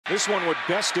This one would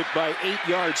best it by 8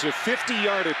 yards, a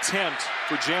 50-yard attempt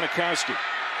for Janikowski.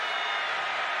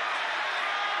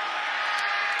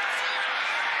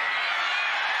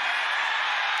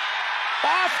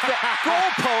 Off the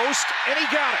goalpost, and he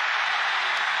got it.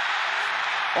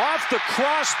 Off the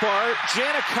crossbar,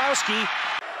 Janikowski.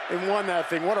 And won that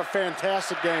thing. What a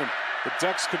fantastic game. The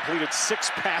Ducks completed 6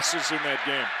 passes in that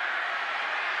game.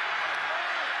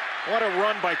 What a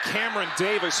run by Cameron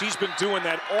Davis. He's been doing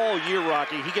that all year,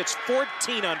 Rocky. He gets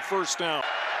 14 on first down.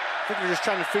 I think they're just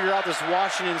trying to figure out this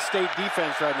Washington State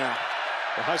defense right now.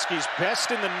 The Huskies best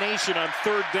in the nation on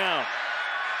third down.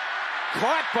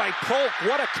 Caught by Polk.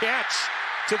 What a catch.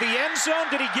 To the end zone.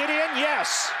 Did he get in?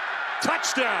 Yes.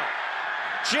 Touchdown.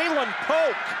 Jalen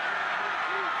Polk.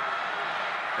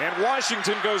 And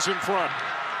Washington goes in front.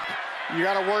 You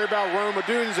got to worry about Rome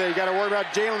Odunze. You got to worry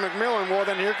about Jalen McMillan. Well,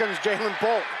 then here comes Jalen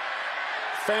Polk.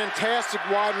 Fantastic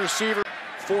wide receiver.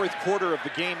 Fourth quarter of the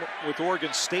game with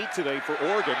Oregon State today for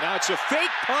Oregon. Now it's a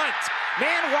fake punt.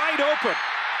 Man wide open.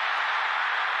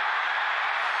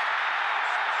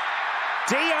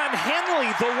 Deion Henley,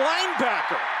 the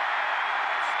linebacker.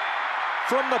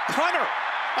 From the punter,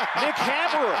 Nick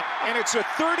Haverer. And it's a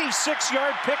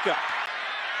 36-yard pickup.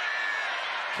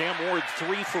 Cam Ward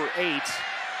 3 for 8.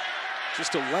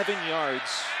 Just 11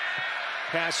 yards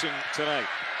passing tonight.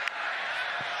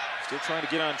 Still trying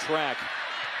to get on track.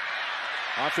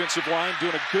 Offensive line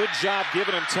doing a good job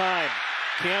giving him time.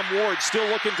 Cam Ward still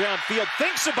looking downfield.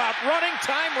 Thinks about running.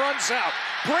 Time runs out.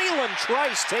 Braylon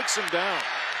Trice takes him down.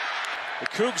 The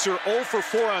Cougs are 0 for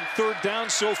 4 on third down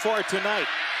so far tonight.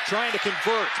 Trying to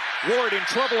convert. Ward in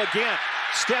trouble again.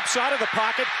 Steps out of the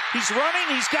pocket. He's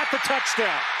running. He's got the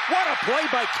touchdown. What a play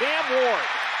by Cam Ward.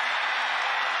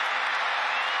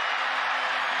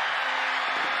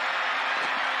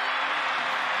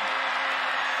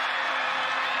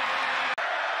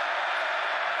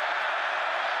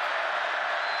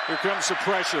 Here comes the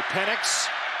pressure. Penix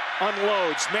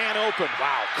unloads. Man open.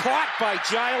 Wow. Caught by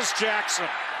Giles Jackson.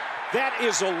 That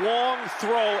is a long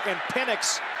throw, and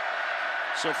Penix.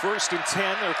 So 1st and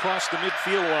 10. They're across the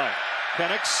midfield line.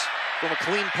 Penix from a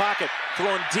clean pocket.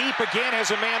 Thrown deep again.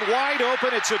 Has a man wide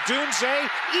open. It's Odunze.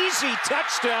 Easy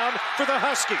touchdown for the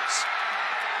Huskies.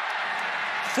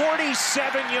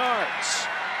 47 yards.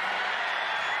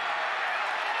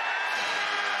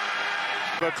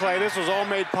 But, Clay, this was all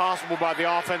made possible by the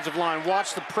offensive line.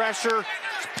 Watch the pressure.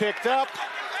 It's picked up.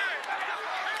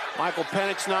 Michael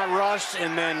Penix not rushed,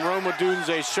 and then Rome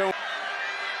Odunze showing.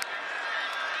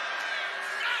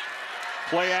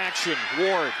 Play action.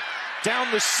 Ward down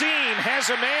the seam.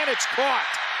 Has a man. It's caught.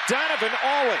 Donovan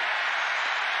Ollie.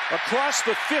 Across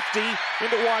the 50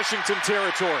 into Washington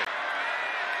territory.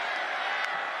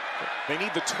 They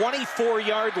need the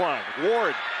 24-yard line.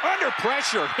 Ward under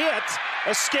pressure. Hit.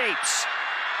 Escapes.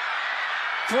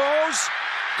 Throws,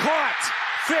 caught.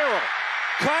 Farrell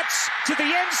cuts to the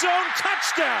end zone.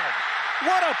 Touchdown.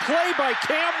 What a play by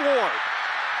Cam Ward.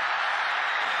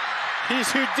 He's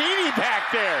Houdini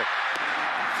back there.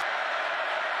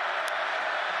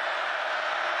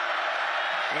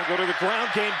 Gonna go to the ground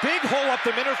game. Big hole up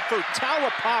the middle for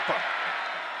Talapapa.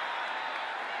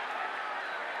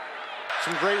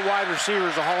 Some great wide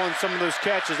receivers are hauling some of those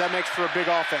catches. That makes for a big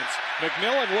offense.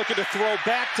 McMillan looking to throw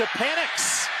back to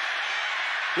Penix.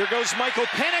 Here goes Michael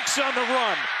Penix on the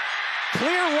run.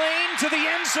 Clear lane to the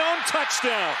end zone.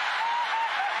 Touchdown.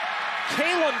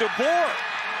 Kalen DeBoer.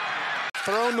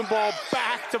 Throwing the ball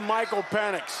back to Michael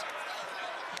Penix.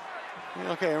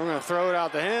 Okay, we're going to throw it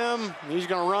out to him. He's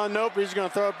going to run. Nope, he's going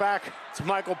to throw it back to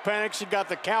Michael Penix. He got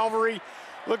the cavalry.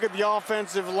 Look at the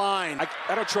offensive line.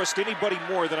 I don't trust anybody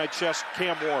more than I trust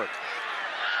Cam Ward.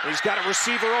 He's got a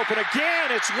receiver open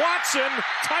again. It's Watson.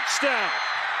 Touchdown.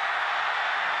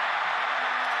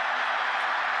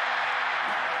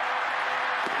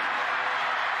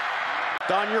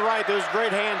 Don, you're right. Those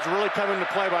great hands really come into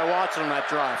play by Watson on that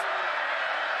drive.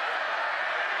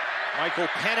 Michael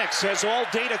Penix has all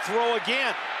day to throw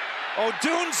again.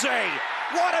 Odunze,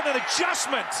 what an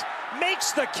adjustment.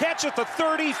 Makes the catch at the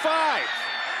 35.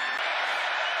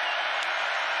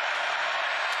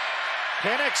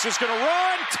 Penix is going to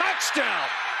run. Touchdown.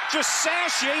 Just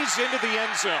sashays into the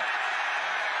end zone.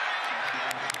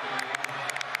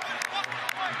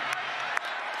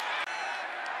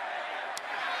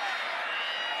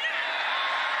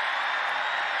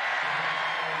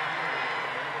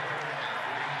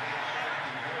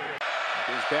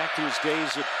 Goes back to his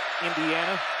days at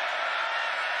Indiana.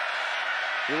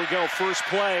 Here we go, first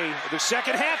play. The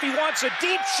second half, he wants a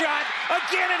deep shot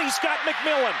again, and he's got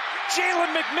McMillan.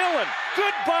 Jalen McMillan,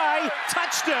 goodbye,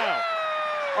 touchdown.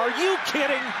 Are you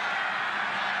kidding?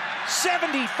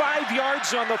 75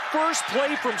 yards on the first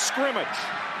play from scrimmage.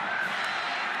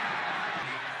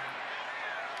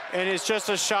 And it's just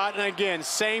a shot, and again,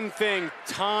 same thing,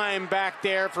 time back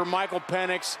there for Michael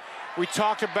Penix. We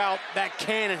talked about that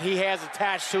cannon he has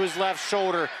attached to his left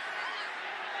shoulder,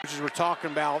 which is we're talking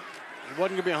about. He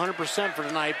wasn't going to be 100% for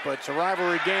tonight, but it's a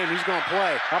rivalry game. He's going to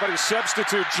play. How about his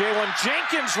substitute, Jalen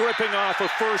Jenkins, ripping off a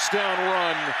first down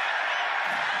run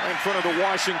in front of the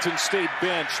Washington State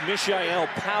bench. Mishael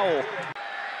Powell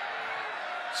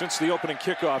since the opening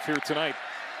kickoff here tonight.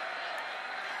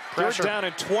 Pressure. Third down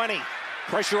and 20.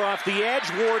 Pressure off the edge.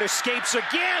 Ward escapes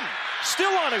again.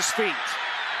 Still on his feet.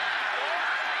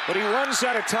 But he runs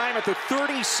out of time at the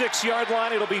 36-yard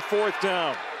line. It'll be fourth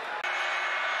down.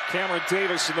 Cameron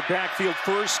Davis in the backfield.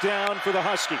 First down for the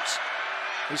Huskies.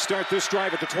 They start this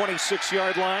drive at the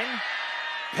 26-yard line.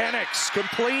 Penix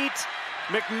complete.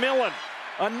 McMillan.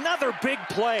 Another big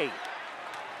play.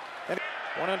 And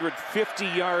 150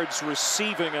 yards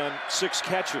receiving on 6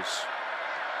 catches.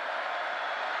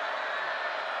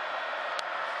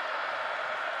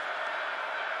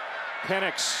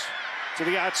 Penix to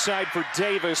the outside for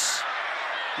Davis.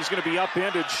 He's going to be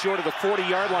upended short of the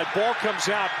 40-yard line. Ball comes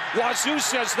out. Wazoo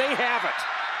says they have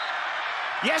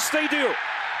it. Yes, they do.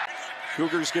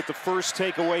 Cougars get the first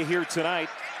takeaway here tonight.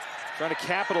 Trying to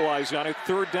capitalize on it.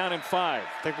 Third down and 5.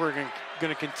 I think we're going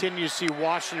to continue to see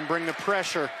Washington bring the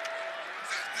pressure.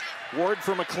 Ward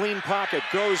from a clean pocket.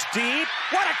 Goes deep.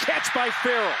 What a catch by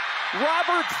Farrell.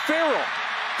 Robert Farrell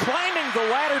climbing the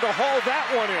ladder to haul that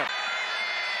one in.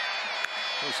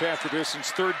 Goes half the distance.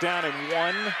 Third down and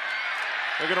 1.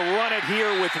 They're going to run it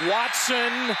here with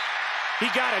Watson. He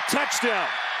got a touchdown.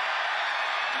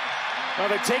 Now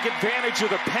they take advantage of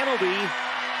the penalty,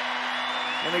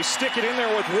 and they stick it in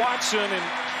there with Watson, and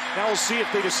now we'll see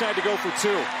if they decide to go for 2.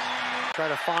 Try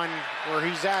to find where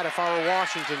he's at if I were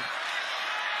Washington.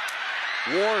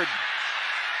 Ward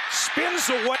spins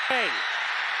away.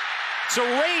 It's a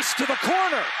race to the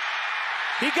corner.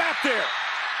 He got there.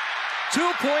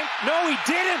 2-point. No, he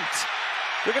didn't.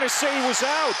 They're going to say he was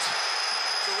out.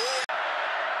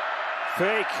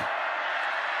 Fake.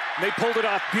 And they pulled it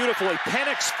off beautifully.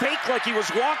 Penix fake like he was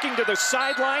walking to the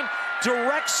sideline.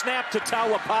 Direct snap to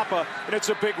Taulapapa, and it's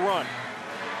a big run.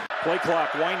 Play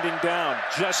clock winding down.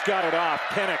 Just got it off.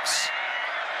 Penix.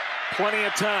 Plenty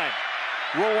of time.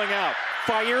 Rolling out.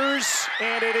 Fires,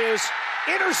 and it is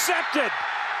intercepted.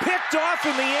 Picked off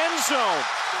in the end zone.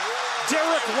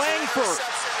 Derek Langford.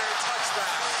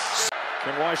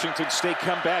 Can Washington State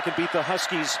come back and beat the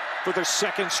Huskies for the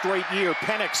second straight year?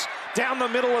 Penix down the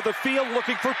middle of the field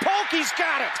looking for Polk. He's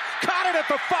got it. Caught it at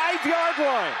the 5-yard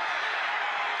line.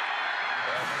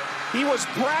 He was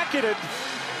bracketed.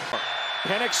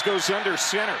 Penix goes under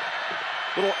center.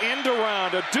 Little end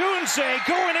around. Adunze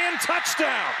going in.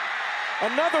 Touchdown.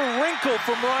 Another wrinkle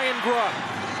from Ryan Grubb.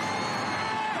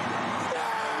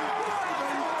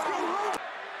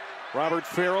 Robert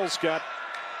Farrell's got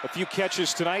a few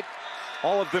catches tonight.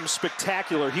 All of them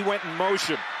spectacular. He went in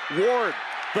motion. Ward,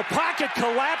 the pocket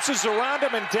collapses around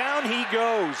him, and down he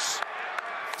goes.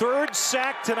 Third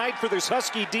sack tonight for this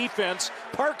Husky defense.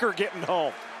 Parker getting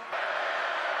home.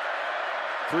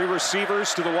 3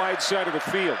 receivers to the wide side of the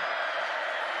field.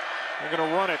 They're going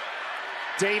to run it.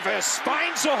 Davis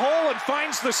finds a hole and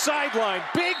finds the sideline.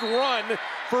 Big run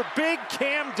for big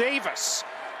Cam Davis.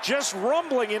 Just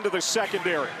rumbling into the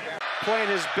secondary. Playing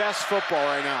his best football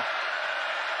right now.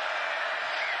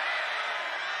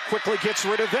 Quickly gets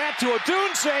rid of that to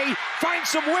Adunze. Finds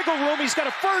some wiggle room. He's got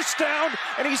a first down,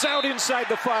 and he's out inside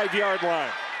the 5-yard line.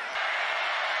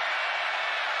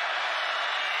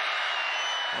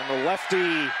 And the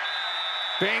lefty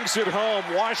bangs it home.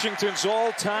 Washington's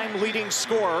all-time leading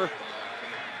scorer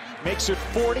makes it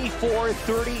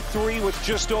 44-33 with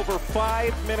just over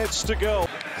 5 minutes to go.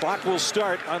 Clock will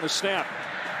start on the snap.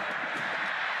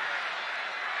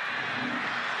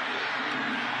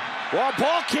 Well,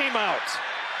 ball came out.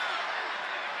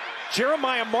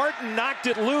 Jeremiah Martin knocked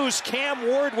it loose. Cam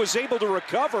Ward was able to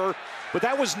recover, but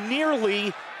that was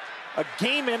nearly a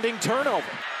game-ending turnover.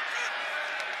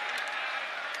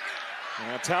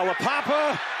 Now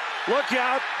Taulapapa, look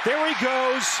out, there he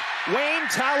goes. Wayne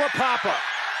Taulapapa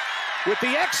with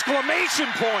the exclamation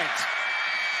point.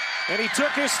 And he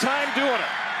took his time doing it.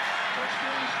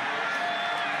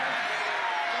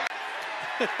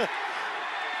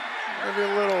 Maybe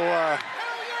a little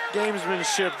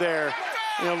gamesmanship there.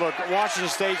 You know, look, Washington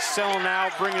State's selling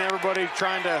out, bringing everybody,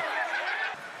 trying to.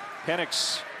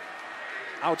 Penix,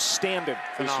 outstanding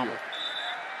this year.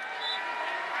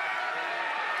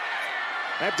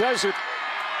 That does it.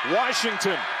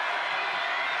 Washington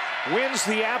wins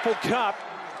the Apple Cup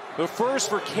The first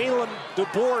for Kalen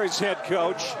DeBoer as head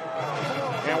coach.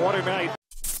 And what a night.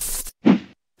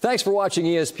 Thanks for watching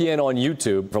ESPN on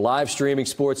YouTube. For live streaming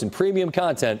sports and premium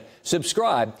content,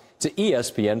 subscribe to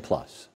ESPN+.